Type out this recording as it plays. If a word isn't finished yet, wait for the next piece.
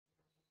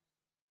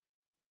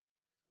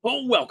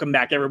Well, welcome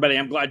back, everybody.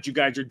 I'm glad you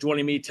guys are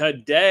joining me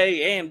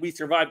today. And we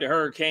survived a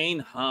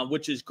hurricane,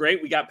 which is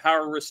great. We got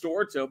power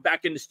restored. So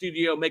back in the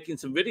studio making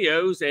some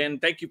videos.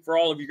 And thank you for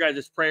all of you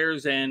guys'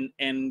 prayers and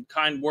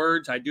kind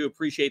words. I do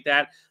appreciate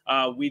that.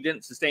 We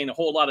didn't sustain a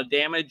whole lot of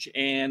damage,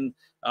 and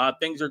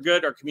things are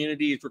good. Our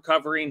community is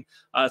recovering.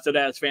 So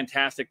that's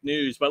fantastic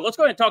news. But let's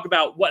go ahead and talk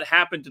about what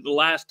happened to the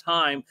last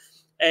time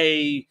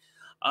a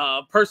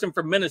person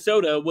from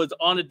Minnesota was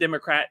on a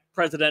Democrat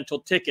presidential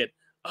ticket.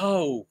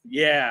 Oh,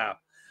 yeah.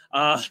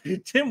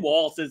 Tim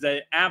Walz is an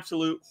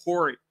absolute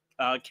horrid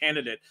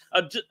candidate,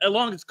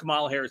 along with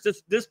Kamala Harris.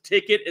 This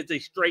ticket is a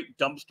straight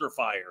dumpster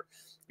fire.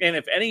 And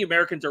if any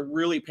Americans are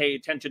really paying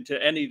attention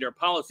to any of their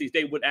policies,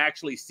 they would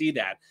actually see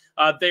that.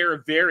 They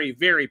are very,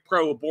 very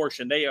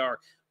pro-abortion. They are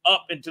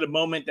up into the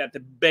moment that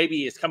the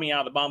baby is coming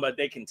out of the mama,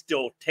 they can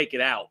still take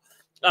it out.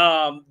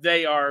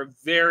 They are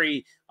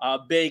very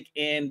big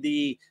in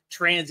the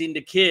transing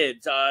the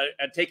kids,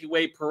 taking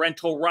away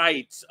parental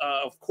rights,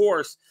 of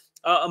course.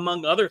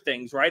 Among other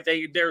things, right?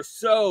 They're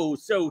so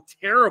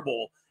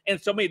terrible in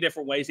so many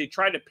different ways. They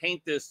try to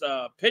paint this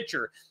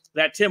picture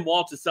that Tim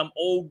Walz is some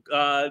old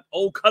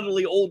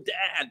cuddly old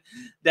dad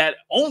that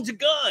owns a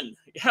gun.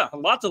 Yeah,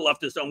 lots of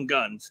leftists own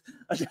guns.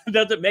 That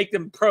doesn't make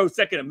them pro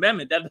Second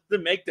Amendment. That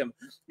doesn't make them.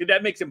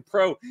 That makes them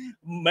pro.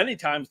 Many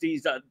times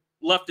these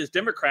leftist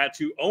Democrats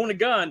who own a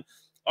gun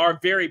are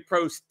very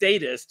pro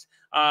statist,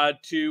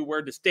 to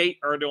where the state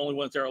are the only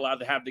ones that are allowed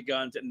to have the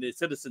guns and the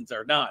citizens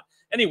are not.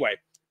 Anyway.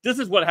 This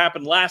is what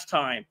happened last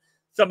time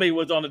somebody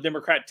was on a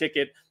Democrat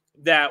ticket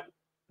that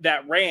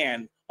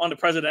ran on the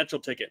presidential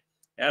ticket.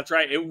 That's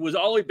right. It was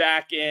all the way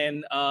back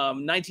in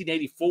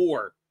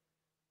 1984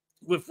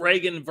 with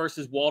Reagan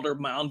versus Walter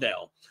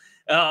Mondale.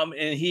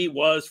 And he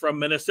was from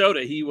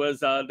Minnesota. He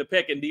was the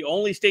pick. And the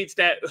only states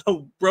that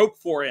broke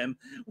for him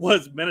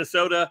was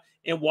Minnesota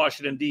and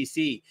Washington,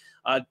 D.C.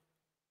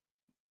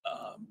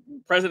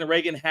 President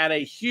Reagan had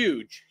a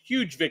huge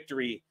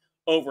victory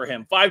over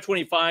him,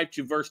 525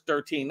 to verse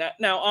 13.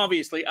 Now,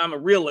 obviously, I'm a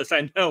realist.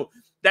 I know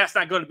that's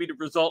not going to be the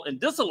result in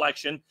this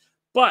election,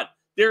 but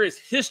there is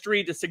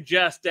history to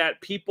suggest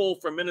that people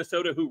from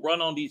Minnesota who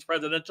run on these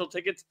presidential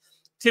tickets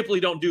typically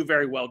don't do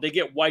very well. They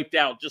get wiped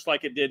out, just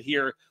like it did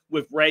here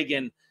with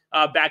Reagan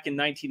back in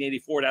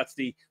 1984. That's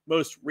the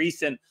most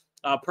recent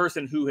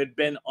person who had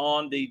been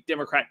on the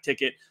Democrat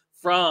ticket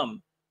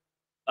from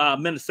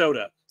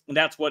Minnesota. And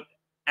that's what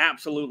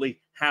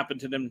absolutely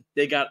happened to them.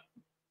 They got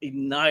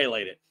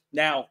annihilated.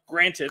 Now,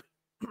 granted,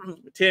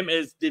 Tim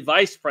is the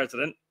vice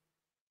president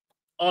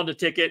on the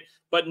ticket,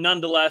 but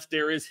nonetheless,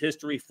 there is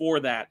history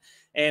for that.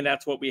 And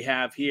that's what we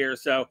have here.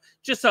 So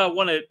just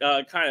want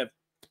to kind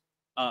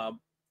of,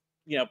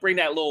 bring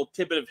that little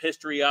tidbit of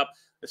history up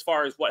as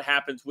far as what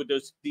happens with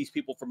these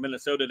people from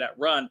Minnesota that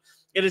run.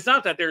 It is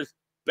not that there's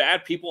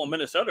bad people in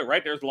Minnesota,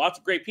 right? There's lots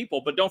of great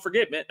people, but don't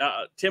forget,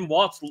 Tim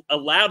Walz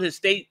allowed his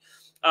state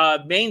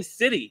main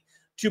city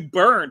to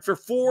burn for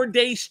 4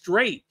 days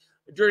straight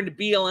during the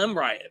BLM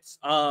riots,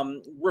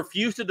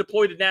 refused to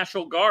deploy the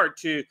National Guard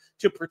to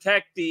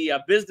protect the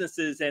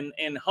businesses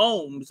and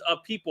homes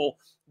of people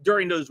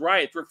during those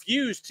riots,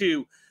 refused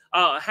to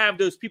have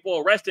those people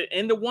arrested.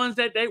 And the ones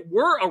that they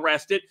were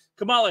arrested,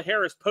 Kamala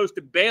Harris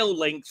posted bail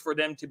links for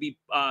them to be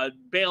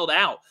bailed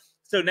out.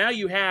 So now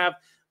you have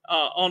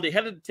on the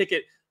head of the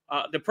ticket,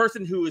 the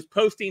person who is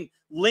posting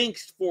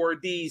links for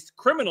these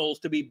criminals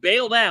to be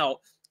bailed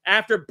out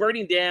after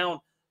burning down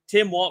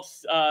Tim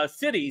Walz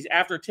cities,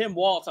 after Tim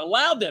Walz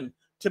allowed them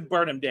to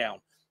burn them down.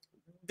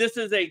 This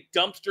is a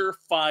dumpster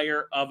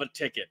fire of a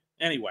ticket.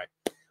 Anyway,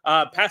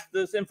 pass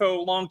this info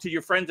along to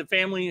your friends and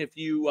family if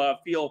you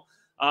feel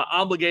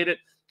obligated.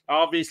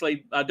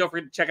 Obviously, don't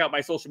forget to check out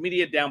my social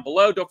media down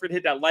below. Don't forget to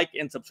hit that like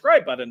and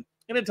subscribe button.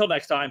 And until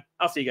next time,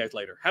 I'll see you guys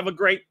later. Have a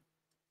great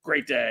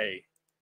day.